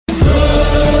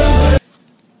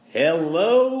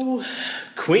Hello,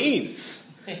 Queens.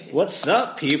 What's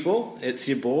up, people? It's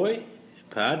your boy,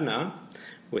 Padna,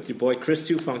 with your boy, Chris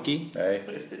Too Funky.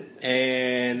 Hey.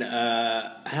 And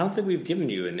I don't think we've given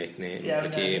you a nickname. Yeah, I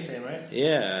haven't got a nickname, right?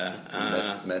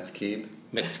 Yeah. Mets Keeb.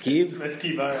 Mets Keeb? Let's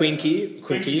keep on. Queen Keeb?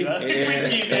 Queen Keeb? Huh? Yeah. Queen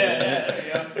Keeb,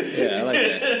 yeah. Yeah, I like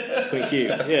that. Queen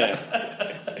Keeb,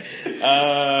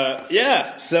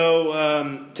 yeah.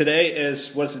 So today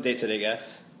is, what's the date today,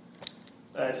 guys?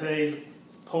 Today's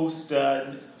post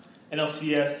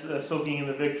NLCS soaking in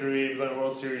the victory of the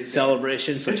World Series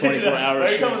Celebration for 24 hours.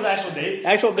 Are you talking about the actual date?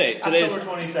 Actual date. Today's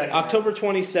October 22nd. October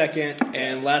 22nd,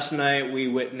 and Yes. last night we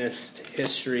witnessed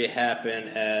history happen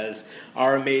as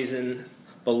our amazing,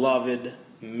 beloved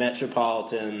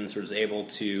Metropolitans was able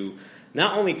to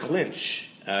not only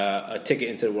clinch a ticket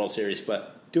into the World Series,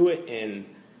 but do it in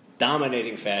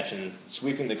dominating fashion,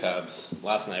 sweeping the Cubs.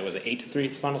 Last night was it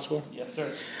 8-3 final score? Yes,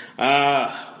 sir.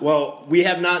 Well, we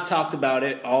have not talked about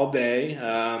it all day.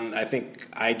 I think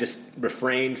I just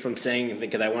refrained from saying anything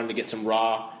because I wanted to get some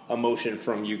raw emotion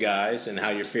from you guys and how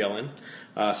you're feeling.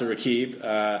 So, Rakib,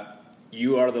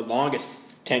 you are the longest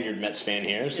tenured Mets fan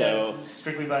here. So Yes,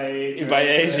 strictly by age. by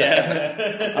age,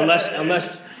 yeah.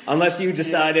 unless you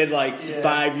decided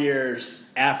 5 years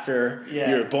after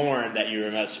you were born that you were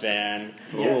a Mets fan.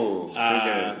 Ooh,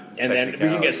 And then we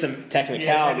can get some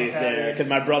technicalities there because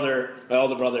my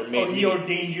older brother made he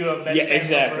ordained you a Mets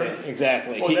fan from birth?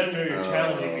 exactly. Well, then you're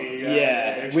challenging me.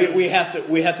 We have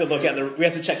to look at we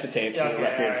have to check the tapes and the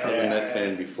records. I was a Mets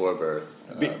fan before birth.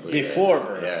 Before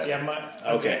birth. Yeah.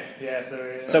 Okay. Yeah,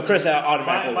 So Chris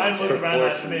automatically. Mine was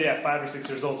around maybe 5 or 6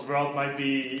 years old, so we all might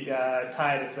be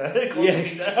tied if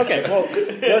that. Okay. Well,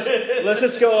 let's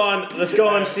just go on. Let's go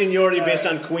on seniority based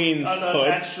on Queen's hood.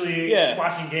 Actually,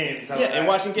 watching games. And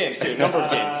watching games too. Number of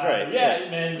games, right? Yeah,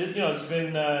 man. It's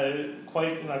been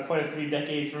quite a 3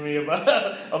 decades for me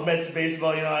of Mets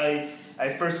baseball. I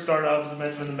first started off as a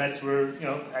Mets when the Mets were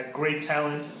had great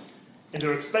talent. And they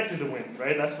were expected to win,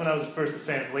 right? That's when I was first a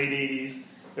fan, late 80s.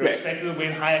 They were expected to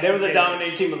win high. They were the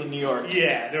dominating team of the New York.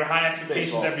 Yeah, there were high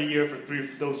expectations baseball. every year for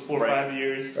those 4 or 5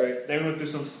 years. Right. Then we went through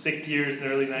some sick years in the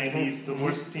early 90s, the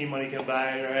worst team money can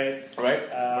buy, right?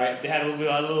 Right. They had a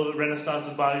little renaissance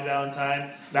with Bobby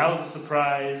Valentine. That was a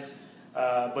surprise.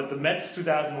 But the Mets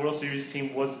 2000 World Series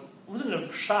team wasn't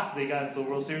a shock they got into the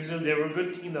World Series. They were a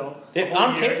good team, though.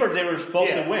 On paper, they were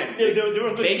supposed to win. They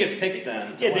were a good Vegas team. picked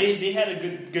them. Yeah, they had a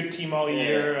good team all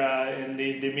year, and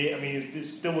they made. I mean, it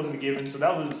still wasn't a given, so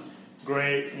that was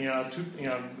great.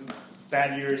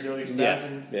 Bad years, early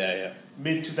 2000. Yeah.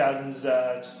 Mid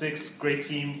 2006, great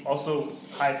team. Also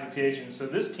high expectations. So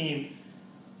this team,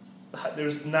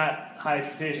 there's not high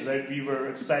expectations. Right? We were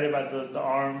excited about the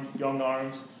young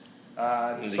arms.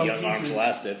 The young arms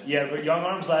lasted. Yeah, but young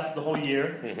arms lasted the whole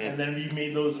year, and then we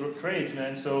made those trades,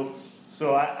 man. So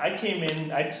I came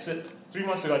in. I said 3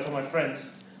 months ago. I told my friends.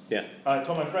 Yeah. I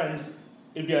told my friends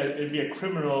it'd be a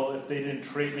criminal if they didn't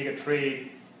make a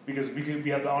trade because we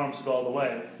have the arms to go all the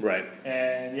way. Right.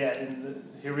 And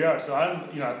here we are. So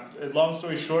long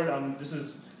story short, this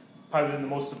is probably the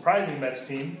most surprising Mets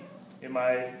team in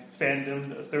my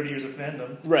fandom, 30 years of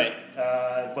fandom. Right.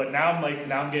 But now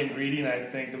I'm getting greedy, and I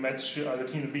think the Mets are the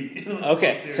team to beat.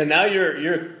 Okay, so now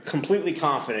you're completely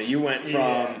confident. You went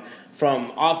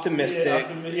from optimistic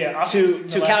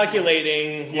to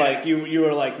calculating. Yeah. Like you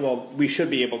were like, well, we should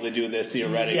be able to do this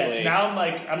theoretically. Yes. Now I'm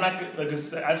not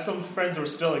I have some friends who are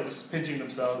still just pinching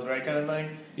themselves, right, kind of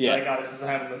thing. Yeah. Like, this isn't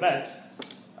happening to the Mets.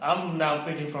 I'm now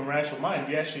thinking from rational mind.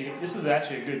 This is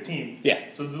actually a good team. Yeah.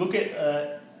 So look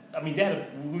at. They had a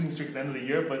losing streak at the end of the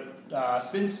year, but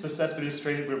since the Cespedes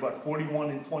trade, we're about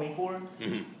 41-24.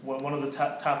 Mm-hmm. One of the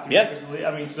top 3 records in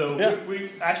the league. We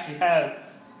actually have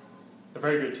a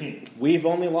very good team. We've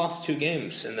only lost 2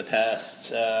 games in the past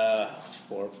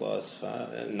 4 plus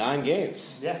 5, 9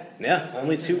 games. Yeah,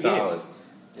 only 2 games.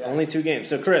 Yes. Only 2 games.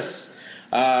 So, Chris,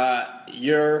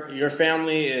 your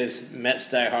family is Mets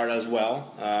diehard as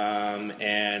well,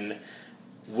 and.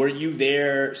 Were you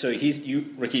there? So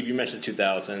Rakib, you mentioned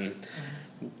 2000.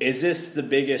 Is this the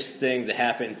biggest thing to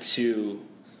happen to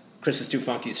Chris's Too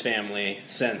Funky's family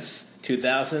since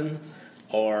 2000,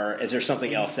 or is there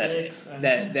something else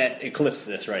that eclipses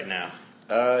this right now?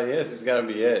 Yes, it's got to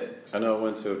be it. I know I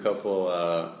went to a couple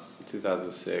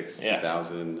 2006,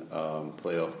 2000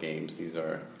 playoff games. These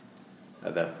are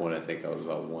at that point. I think I was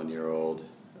about 1 year old.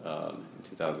 In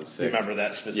 2006. You remember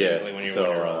that specifically when you were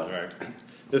 1 year old, right?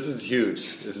 This is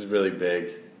huge. This is really big.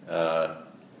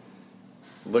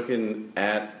 Looking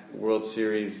at World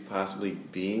Series, possibly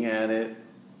being at it,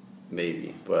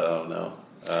 maybe, but I don't know.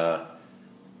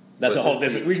 That's a whole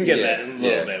different. We can get that in a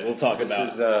little bit. We'll talk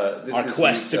about our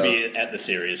quest to be at the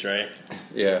series, right?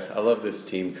 Yeah, I love this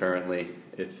team currently.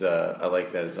 It's I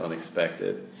like that it's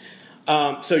unexpected.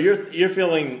 So you're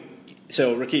feeling.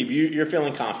 So Rakib, you're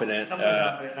feeling confident. I'm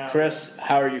confident now. Chris,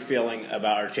 how are you feeling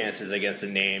about our chances against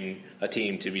a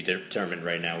team to be determined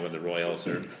right now, whether Royals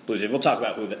or Blue Jays? We'll talk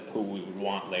about who we would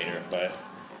want later, but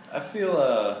I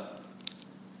feel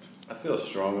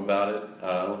strong about it.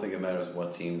 I don't think it matters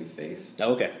what team we face.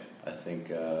 Okay. I think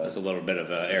there's a little bit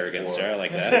of arrogance there. I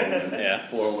like that. Yeah,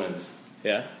 4 wins.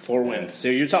 Yeah, 4 wins. So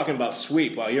you're talking about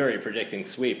sweep while you're already predicting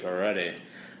sweep already.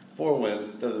 4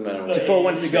 wins, doesn't matter what. 4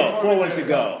 wins to go. 4 wins to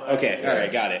go. Okay, all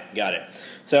right, got it.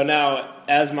 So now,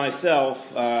 as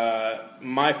myself,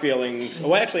 my feelings.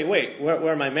 Oh, actually, wait. Where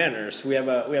are my manners? We have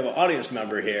an audience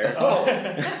member here. Oh.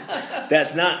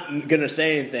 That's not going to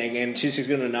say anything, and she's just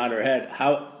going to nod her head.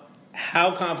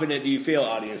 How confident do you feel,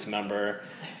 audience member?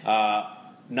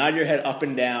 Nod your head up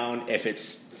and down if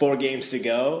it's 4 games to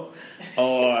go,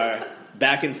 or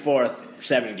back and forth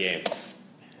 7 games.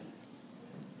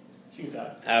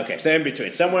 Okay, so in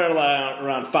between, somewhere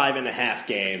around 5.5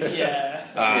 games. Yeah,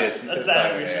 that's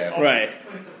average. Right.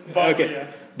 Okay.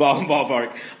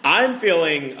 Ballpark. I'm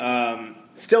feeling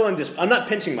still I'm not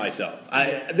pinching myself.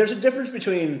 There's a difference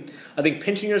between, I think,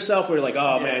 pinching yourself where you're like,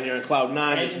 oh man, you're in cloud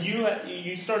 9. And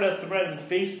you started a thread on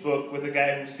Facebook with a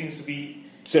guy who seems to be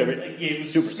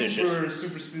superstitious.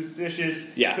 Super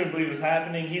superstitious. Yeah. Couldn't believe it was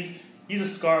happening. He's a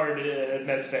scarred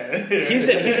Mets fan. he's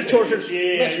a tortured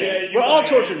Mets fan. We're all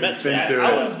tortured Mets fans.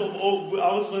 I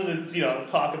was willing to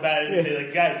talk about it and say,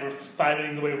 like, guys, we're 5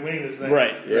 innings away from winning this thing.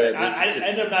 Right. I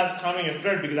ended up not commenting a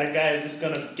thread because that guy is just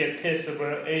gonna get pissed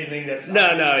about anything that's he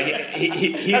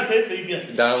not pissed, but he'd be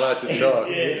like, not allowed to talk.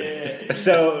 Yeah.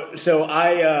 So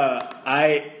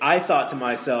I thought to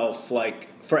myself, like,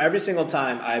 for every single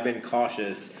time I've been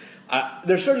cautious.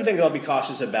 There's certain things I'll be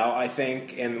cautious about, I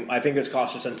think, and I think it's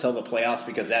cautious until the playoffs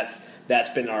because that's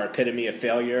been our epitome of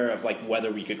failure of like whether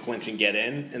we could clinch and get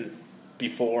in and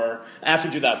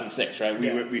after 2006, right?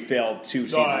 We failed 2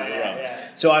 seasons in a row. Yeah.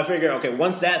 So I figure, okay,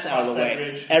 once that's out of the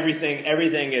way,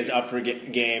 everything is up for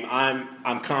game.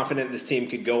 I'm confident this team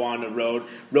could go on the road.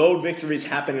 Road victories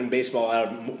happen in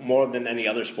baseball more than any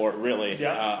other sport, really,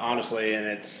 honestly, and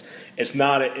it's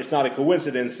not a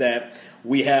coincidence that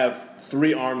we have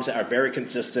 3 arms that are very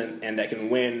consistent and that can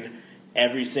win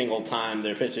every single time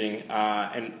they're pitching,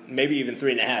 and maybe even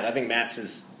 3.5. I think Matt's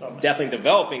is definitely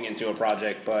developing into a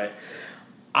project, but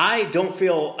I don't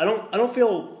feel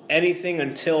anything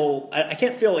until I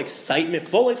can't feel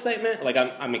full excitement. Like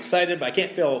I'm excited, but I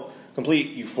can't feel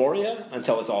complete euphoria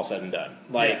until it's all said and done.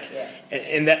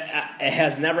 And that it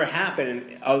has never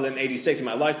happened other than '86 in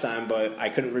my lifetime, but I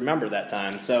couldn't remember that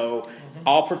time. So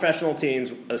all professional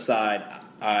teams aside,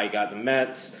 I got the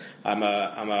Mets. I'm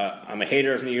a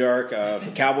hater of New York, a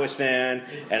Cowboys fan,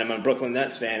 and I'm a Brooklyn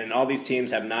Nets fan. And all these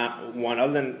teams have not won,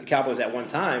 other than the Cowboys at one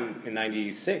time in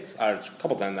 '96, or a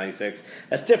couple times in '96.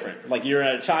 That's different. Like you're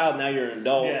a child, now you're an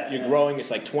adult. You're growing.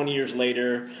 It's like 20 years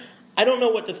later. I don't know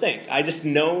what to think. I just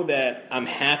know that I'm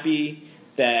happy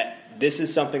that this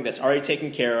is something that's already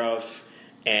taken care of,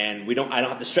 and I don't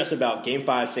have to stress about Game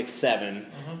 5, 6, 7.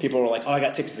 People were like, "Oh, I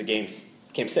got tickets to Game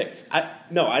 6."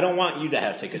 No, I don't want you to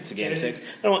have tickets to Game 6. I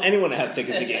don't want anyone to have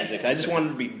tickets to Game 6. I just want it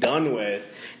to be done with,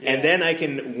 and then I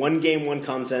can. When Game 1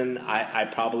 comes in, I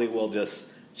probably will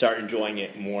just start enjoying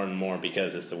it more and more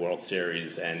because it's the World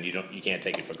Series, and you can't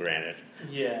take it for granted.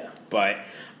 Yeah, but.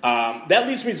 That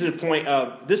leads me to the point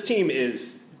of this team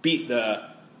beat the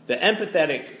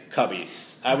empathetic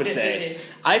Cubbies, I would say.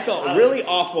 I felt really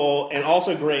awful and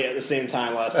also great at the same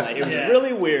time last night. It was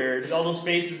really weird. All those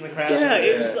faces in the crowd. Yeah,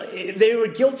 it was like, they were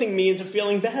guilting me into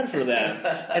feeling bad for them.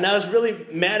 And I was really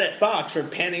mad at Fox for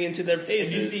panning into their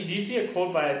faces. Did you see a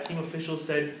quote by a team official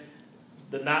said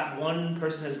that not one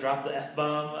person has dropped the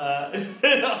F-bomb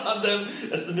on them?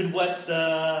 That's the Midwest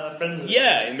friendliness.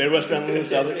 Yeah, Midwest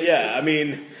friendliness. Yeah, I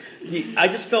mean, I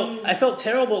felt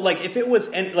terrible. Like, if it was,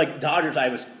 like, Dodgers, I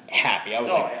was happy. I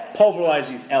was pulverize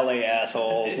these LA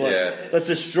assholes. Let's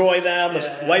destroy them.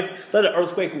 Let an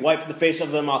earthquake wipe the face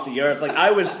of them off the earth. Like,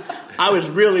 I was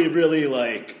really, really,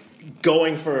 like,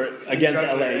 going against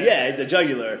LA. The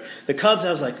jugular. The Cubs,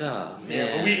 I was like, oh,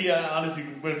 man. We honestly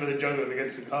went for the jugular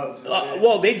against the Cubs.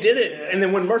 Well, they did it. And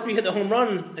then when Murphy hit the home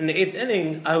run in the 8th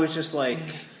inning, I was just like,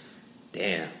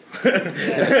 damn. Don't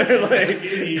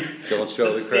show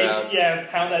the crowd. Yeah,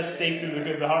 pound that stake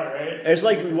through the heart, right? It's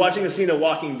like watching a scene of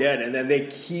Walking Dead, and then they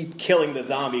keep killing the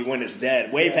zombie when it's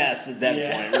dead, way past the death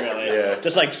point, really. Yeah.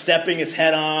 Just like stepping its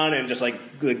head on, and just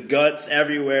like the guts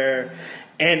everywhere.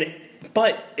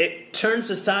 But it turns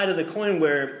the side of the coin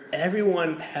where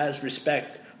everyone has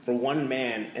respect for one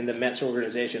man in the Mets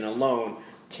organization alone,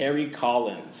 Terry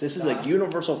Collins. This is a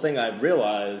universal thing I've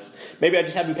realized. Maybe I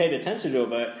just haven't paid attention to it,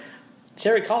 but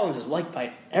Terry Collins is liked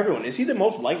by everyone. Is he the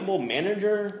most likable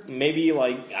manager? Maybe,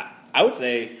 like, I would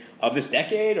say, of this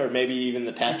decade, or maybe even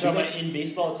the past. You're talking about in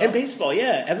baseball itself? In baseball,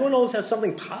 yeah. Everyone always has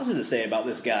something positive to say about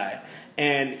this guy.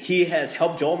 And he has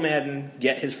helped Joel Madden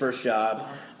get his first job.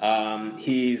 Don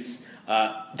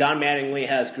Mattingly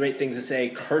has great things to say.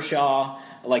 Kershaw,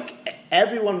 like,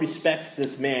 everyone respects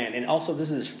this man. And also,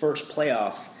 this is his first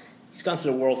playoffs. He's gone to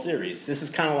the World Series. This is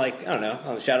kind of like, I don't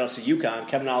know, shout outs to UConn,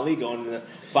 Kevin Ali going to the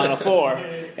Final Four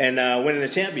and winning the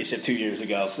championship 2 years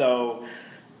ago. So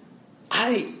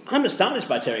I'm astonished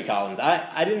by Terry Collins.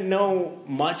 I didn't know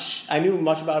much. I knew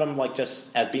much about him, like, just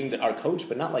as being our coach,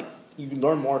 but not like you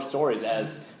learn more stories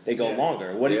as they go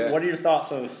longer. What are your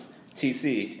thoughts of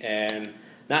TC? And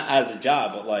not as a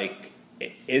job, but, like,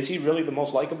 is he really the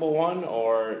most likable one,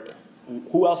 or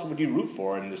who else would you root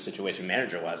for in this situation,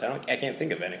 manager-wise? I can't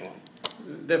think of anyone.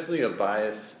 Definitely a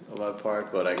bias on my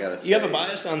part, but I gotta say, you have a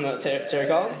bias on the Terry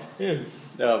Collins? Yeah.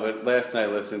 No, but last night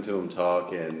listening to him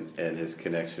talk and his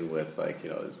connection with, like,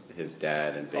 his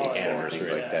dad and baseball and things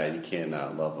like that, you can't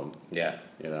not love him. Yeah,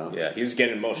 Yeah, he was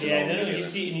getting emotional. Yeah, and you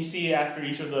see after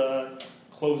each of the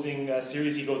closing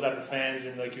series, he goes out to fans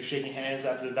and, like, you're shaking hands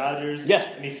after the Dodgers. Yeah,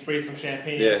 and he sprays some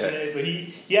champagne yesterday. So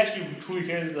he actually truly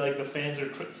cares. Like, the fans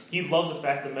are. He loves the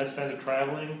fact that Mets fans are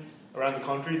traveling around the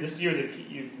country. This year,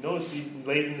 you notice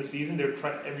late in the season, they're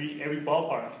every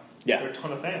ballpark. Yeah, there are a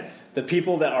ton of fans. The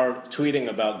people that are tweeting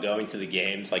about going to the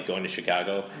games, like going to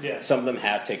Chicago, some of them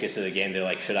have tickets to the game. They're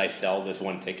like, should I sell this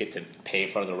one ticket to pay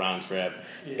for the round trip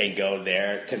and go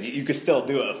there? Because you could still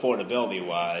do it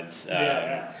affordability-wise.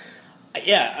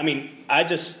 Yeah, I mean,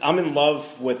 I'm in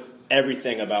love with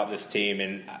everything about this team.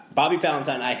 And Bobby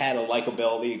Valentine, I had a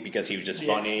likability because he was just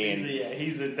funny.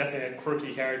 He's definitely a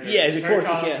quirky character. Yeah, he's a quirky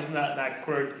character. Is not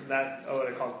quirky, not what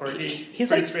I call quirky.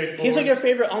 He's like your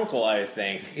favorite uncle, I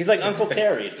think. He's like Uncle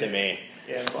Terry to me.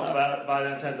 Yeah,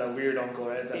 Valentine's a weird uncle,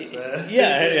 right? That's,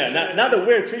 not a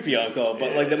weird, creepy uncle,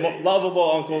 but like the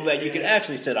lovable uncle that you could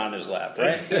actually sit on his lap,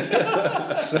 right?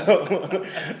 So,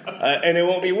 and it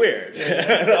won't be weird.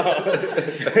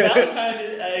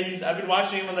 Valentine, I've been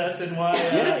watching him on the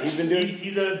SNY. He's been doing.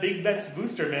 He's a big Mets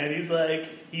booster, man. He's like,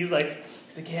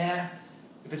 yeah.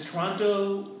 If it's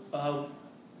Toronto,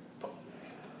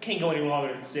 can't go any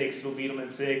longer than 6. We'll beat them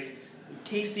in 6.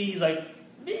 KC, he's like,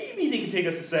 maybe they can take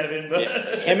us to 7. But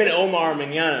him and Omar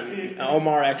Mignana.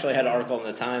 Omar actually had an article in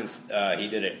the Times. He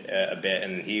did it a bit,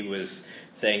 and he was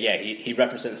saying, he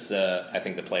represents, I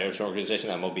think, the players' organization,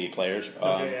 MLB Players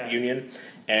Union,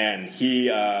 and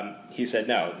he said,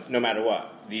 no matter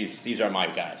what, these are my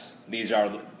guys. These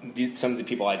are some of the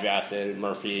people I drafted,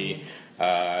 Murphy,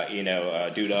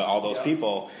 Duda, all those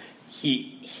people.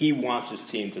 He wants his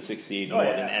team to succeed more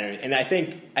than anything, and I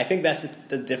think that's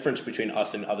the difference between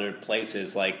us and other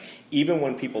places. Like, even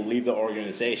when people leave the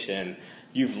organization,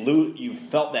 you've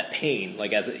felt that pain.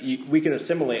 Like, we can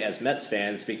assimilate as Mets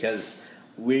fans because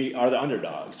we are the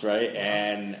underdogs, right?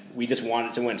 And we just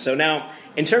wanted to win. So now,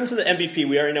 in terms of the MVP,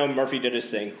 we already know Murphy did his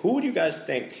thing. Who do you guys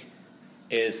think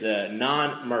is the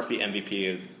non-Murphy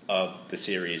MVP of the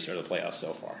series or the playoffs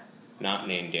so far? Not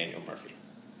named Daniel Murphy.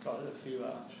 Probably a few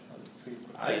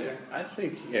I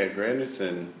think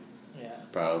Granderson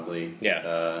probably.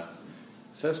 Yeah.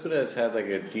 Cespedes had like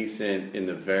a decent in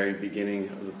the very beginning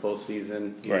of the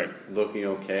postseason. He was looking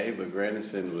okay, but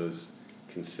Granderson was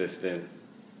consistent,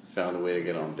 found a way to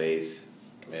get on base.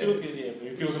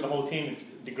 If you look at the whole team, it's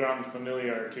DeGrom and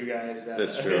Familia are two guys.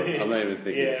 That's true. I'm not even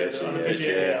thinking pitching. On the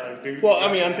pitching, well,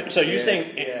 I mean, so you're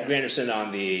saying Granderson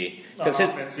on the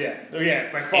offense,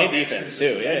 by far, and defense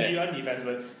too, on defense,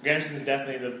 but Granderson's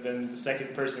definitely been the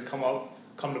second person to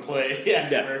come to play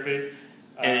after Murphy.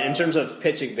 And in terms of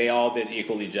pitching, they all did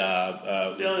equally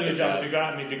job. They all did a good job.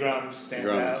 DeGrom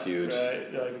stands out. DeGrom's huge.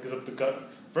 Right? Because of the gut.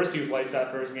 First, he was lights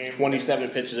out first game. 27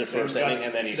 pitches in first inning,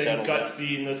 and then he settled down.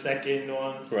 Gutsy in the second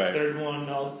one. Right. Third one,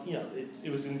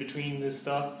 it was in between this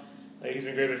stuff. Like, he's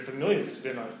been great, but Familia's just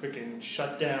been a freaking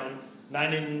shutdown.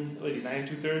 9 and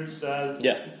 2/3.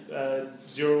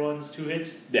 0 runs, 2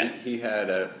 hits. Yeah. He had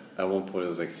at one point it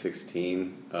was like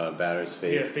 16 batters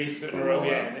faced. Yeah, faced in a row.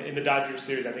 Yeah, in the Dodgers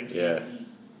series, I think. He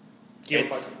gave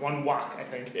up like one walk, I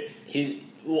think.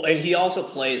 And he also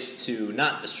plays to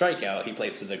not the strikeout. He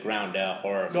plays to the ground out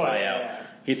or fly out. Yeah.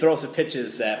 He throws the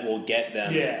pitches that will get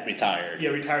them retired.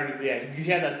 Yeah, retired. Yeah, he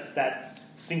had that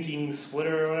sinking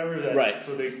splitter or whatever. Right.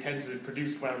 So they tend to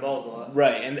produce ground balls a lot.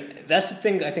 Right, and that's the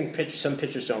thing I think some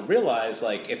pitchers don't realize.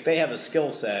 Like, if they have a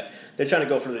skill set, they're trying to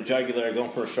go for the jugular,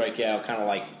 going for a strikeout, kind of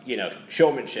like,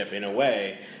 showmanship in a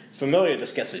way. Familia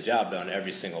just gets the job done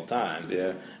every single time.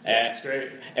 Yeah. That's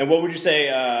great. And what would you say,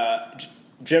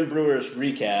 Jim Brewer's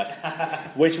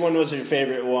recap? Which one was your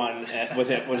favorite one?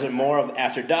 Was it more of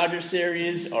after Dodgers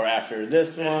series or after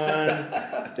this one?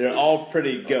 They're all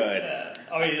pretty good.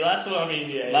 Last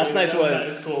one. Last night's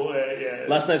was cool.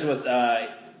 Last night's was.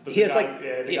 He has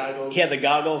the goggles. He had the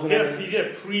goggles and everything. He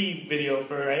did a pre-video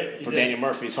for Daniel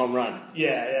Murphy's home run.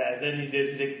 Yeah. And then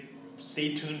he's like,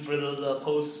 stay tuned for the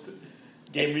post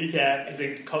game recap. He's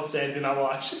like, Cubs fans do not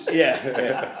watch.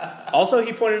 Yeah. Also,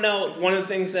 he pointed out one of the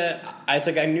things that I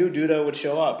knew Duda would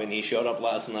show up, and he showed up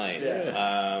last night.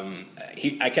 Yeah.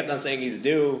 I kept on saying he's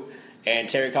due, and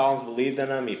Terry Collins believed in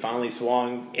him. He finally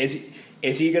swung. Is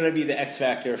he going to be the X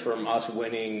factor from us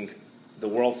winning the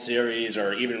World Series,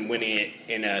 or even winning it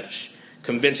in a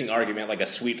convincing argument, like a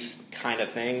sweeps kind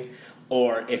of thing?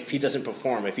 Or if he doesn't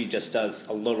perform, if he just does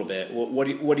a little bit, what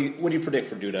do you predict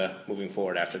for Duda moving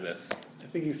forward after this? I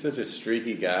think he's such a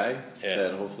streaky guy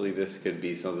that hopefully this could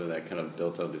be something that kind of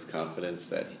built up his confidence,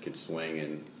 that he could swing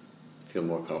and feel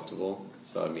more comfortable.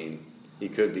 So he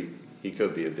could be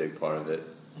a big part of it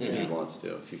if he wants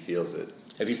to, if he feels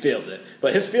it.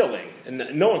 But his fielding, and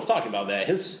no one's talking about that.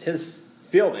 His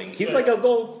fielding, he's like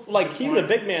he's a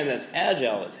big man that's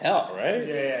agile as hell, right?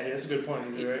 Yeah, that's a good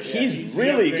point. He's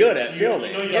really good at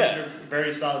fielding. You have a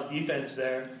very solid defense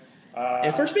there.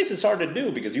 And first base is hard to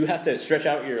do because you have to stretch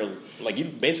out you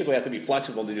basically have to be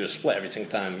flexible to do a split every single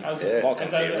time. I was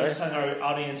telling our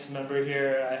audience member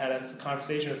here, I had a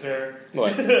conversation with her.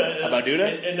 What? About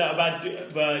Duda? And about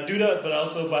Duda, but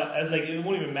also it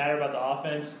won't even matter about the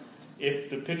offense. If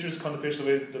the pitchers come to pitch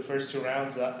the first 2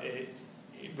 rounds,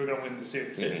 we're going to win the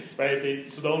series, right?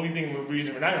 So the only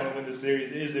reason we're not going to win the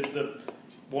series is if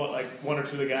one or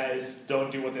two of the guys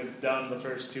don't do what they've done the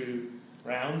first 2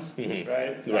 rounds, right?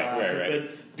 Right.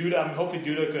 But Duda, hopefully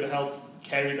Duda could help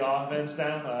carry the offense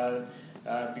now,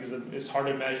 because it's hard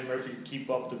to imagine Murphy keep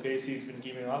up the pace he's been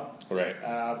keeping up. Right.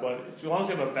 But as long as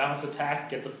you have a balanced attack,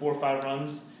 get the 4 or 5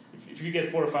 runs. If you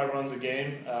get 4 or 5 runs a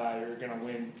game, you're going to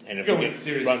win. And if you get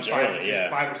series runs early,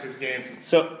 5 or 6 games.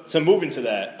 So moving to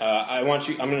that, I'm going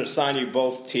to assign you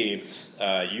both teams.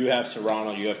 You have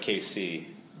Toronto, you have KC.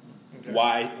 Okay.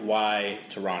 Why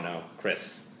Toronto,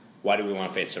 Chris? Why do we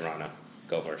want to face Toronto?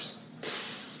 Go first.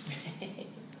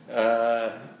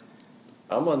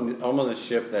 I'm on the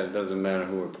ship that it doesn't matter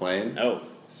who we're playing. Oh,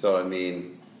 so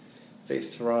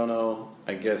face Toronto.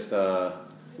 I guess.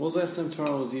 When was the last time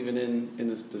Toronto was even in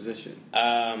this position?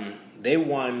 They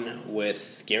won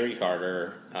with Gary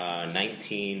Carter,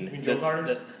 19. You mean Joe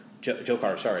Carter? Joe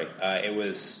Carter, sorry. It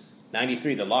was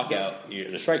 93, the lockout year,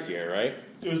 the strike year, right?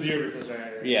 It was the year before,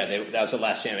 right? Yeah, that was the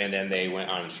last champion, and then they went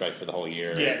on strike for the whole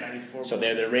year. Yeah, 94. So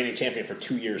they're the reigning champion for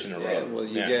 2 years in a row. Well,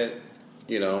 you get,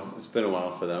 it's been a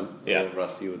while for them. Yeah. A little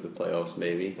rusty with the playoffs,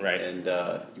 maybe. Right. And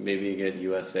maybe you get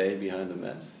USA behind the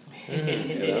Mets.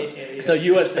 So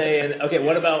USA, and okay,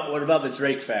 what about the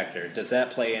Drake factor? Does that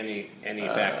play any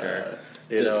factor?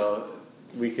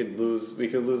 We could lose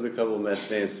a couple of Mets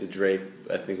fans to Drake.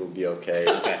 I think we'll be okay.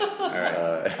 Okay, all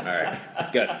right,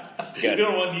 good. You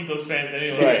don't want to need those fans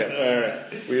anyway.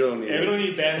 Right. We don't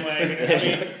need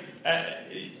bandwagon.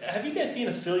 Have you guys seen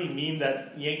a silly meme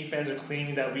that Yankee fans are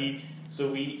claiming that we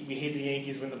hate the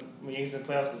Yankees when the Yankees in the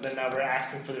playoffs, but then now we're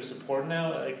asking for their support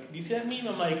now? Like, do you see that meme?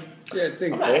 I'm like, I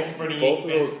think both of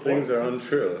those things are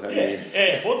untrue.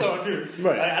 Both are untrue.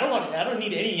 Right. I don't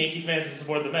need any Yankee fans to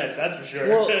support the Mets. That's for sure.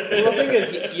 Well, the thing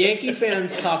is, Yankee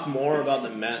fans talk more about the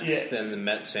Mets than the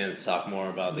Mets fans talk more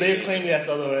about the Yankees. They're claiming that's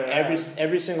the other way around.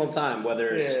 Every single time, whether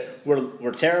it's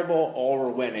we're terrible or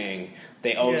we're winning,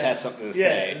 they always have something to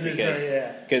say because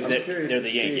they're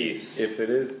the Yankees. If it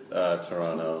is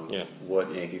Toronto,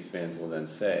 what Yankees fans will then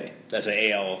say? That's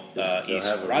an AL they'll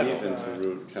have a rival. reason to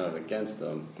root kind of against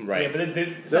them. Right. Yeah, but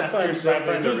it's not fair. If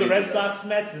it was the Red Sox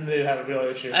Mets, then they'd have a real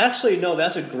issue. Actually, no,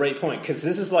 that's a great point because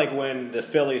this is like when the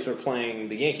Phillies were playing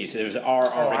the Yankees. There's our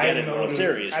Armageddon World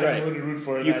Series, right? I didn't know who to root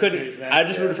for in you that couldn't. Series, man. I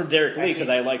just rooted for Derek Lee because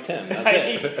I liked him. That's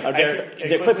it.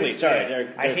 Derek Quickly. Sorry,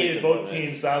 Derek. I hated both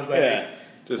teams, so I was like.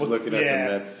 Just looking at the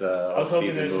Mets I was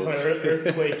hoping there's an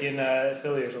earthquake in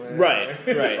Philly or something.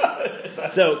 Right.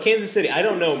 So Kansas City, I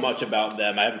don't know much about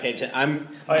them. I haven't paid attention.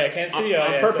 Kansas City.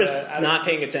 On purpose, not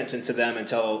paying attention to them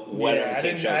until when the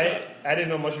team shows up. I didn't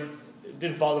know much.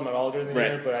 Didn't follow them at all during the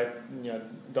year, but I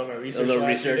done my research. A little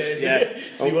research,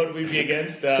 see what we'd be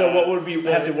against. So what would we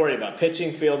have to worry about?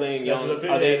 Pitching, fielding,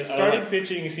 starting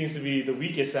pitching seems to be the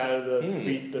weakest out of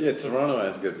the Toronto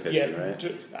has good pitching,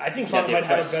 right? I think Toronto might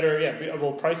have a better.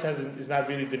 Well, Price has not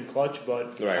really been clutch,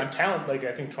 but on talent,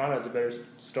 I think Toronto has a better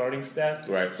starting staff.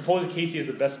 Right. Suppose Casey is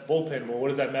the best bullpen. Well, what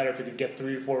does that matter if he could get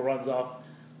 3 or 4 runs off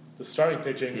the starting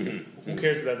pitching, who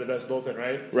cares if they have the best bullpen,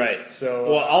 right? Right.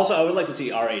 So, well, also, I would like to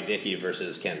see R.A. Dickey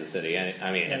versus Kansas City.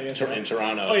 I mean, in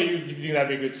Toronto. Oh, you think that'd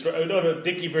be a good story? No,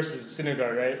 Dickey versus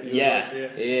Syndergaard, right? Yeah.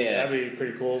 That'd be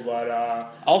pretty cool. But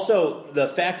also, the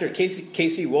factor,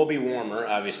 KC will be warmer,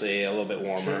 obviously, a little bit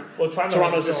warmer. Sure. Well,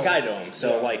 Toronto's a Sky Dome,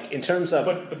 so, like, in terms of...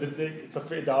 But it's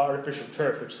the artificial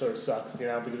turf, which sort of sucks,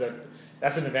 because...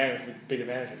 That's an advantage, big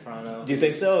advantage for Toronto. Do you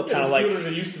think so? Kind of like fielders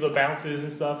are used to the bounces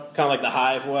and stuff. Kind of like the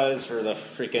Hive was for the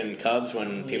freaking Cubs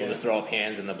when people just throw up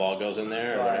hands and the ball goes in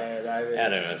there.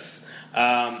 Anyways,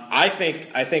 I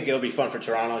think it'll be fun for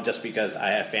Toronto just because I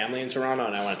have family in Toronto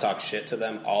and I want to talk shit to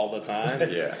them all the time.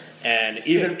 Yeah. And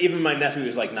even my nephew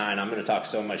who's like 9, I'm going to talk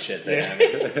so much shit to him.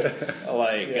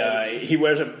 He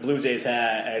wears a Blue Jays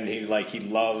hat and he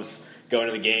loves going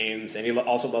to the games, and he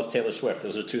also loves Taylor Swift.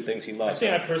 Those are two things he loves.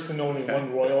 I think I personally know only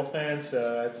one Royal fan,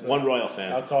 so that's... one Royal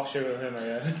fan. I'll talk shit with him, I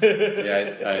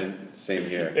guess. I same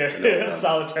here. Yeah,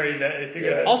 solitary day.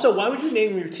 Yeah. Also, why would you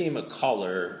name your team a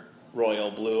color,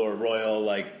 Royal Blue or Royal,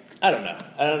 I don't know.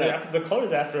 The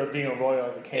color's after being a Royal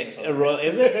like a king. A Royal,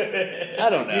 is it? I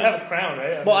don't know. You have a crown,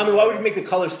 right? Well, why would you make the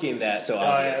color scheme that so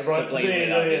obvious? The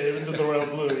Royal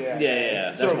Blue, yeah.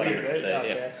 Yeah. That's what I meant to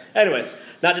say. Yeah. Anyways,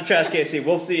 not to trash KC.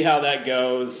 We'll see how that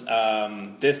goes.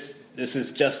 This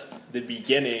is just the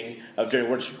beginning of doing.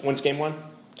 When's game 1?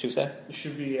 Tuesday? It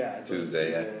should be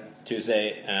Tuesday.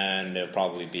 Tuesday, and it'll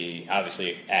probably be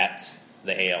obviously at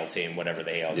the AL team, whatever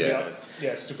the AL team is.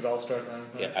 Yeah, stupid All-Star thing.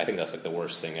 Yeah, I think that's the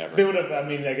worst thing ever. They would have.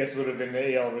 I guess it would have been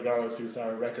the AL regardless because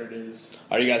our record is.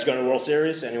 Are you guys going to World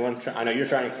Series? Anyone? I know you're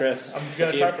trying, Chris. I'm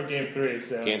going to try for Game 3.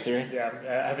 So. Game 3? Yeah,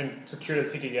 I haven't secured a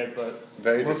ticket yet, but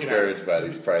very discouraged by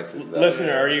these prices.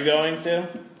 Listener, are you going to?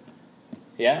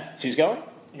 Yeah, she's going.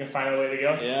 You can find a way to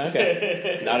go. Yeah,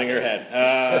 okay. Nodding her head.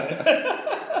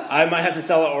 I might have to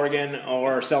sell an organ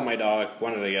or sell my dog,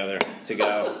 one or the other, to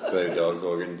go. Sell your dog's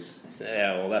organs.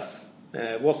 Yeah, well, that's...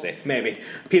 we'll see. Maybe.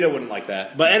 PETA wouldn't like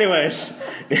that. But anyways,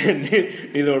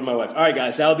 neither would my wife. All right,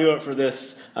 guys, that'll do it for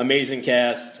this amazing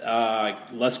cast.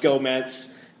 Let's go, Mets.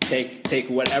 Take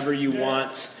whatever you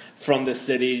want from the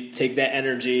city. Take that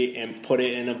energy and put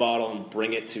it in a bottle and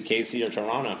bring it to KC or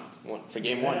Toronto for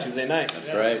Game 1 Tuesday night. That's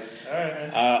right. All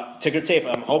right. Ticker tape.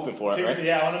 I'm hoping for it, right?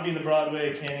 Yeah, I want to be the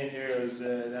Broadway Canyon Heroes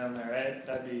down there, right?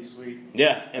 That'd be sweet.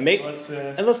 Yeah, and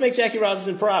let's make Jackie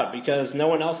Robinson proud because no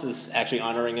one else is actually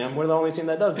honoring him. We're the only team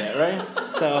that does that,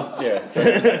 right? So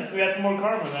that's more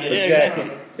karma. Right? Yeah,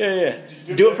 exactly.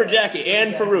 Yeah. Do it for Jackie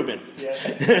and for Ruben. Yeah.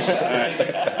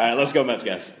 All right, let's go, Mets,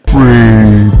 guys.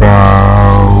 Rebound.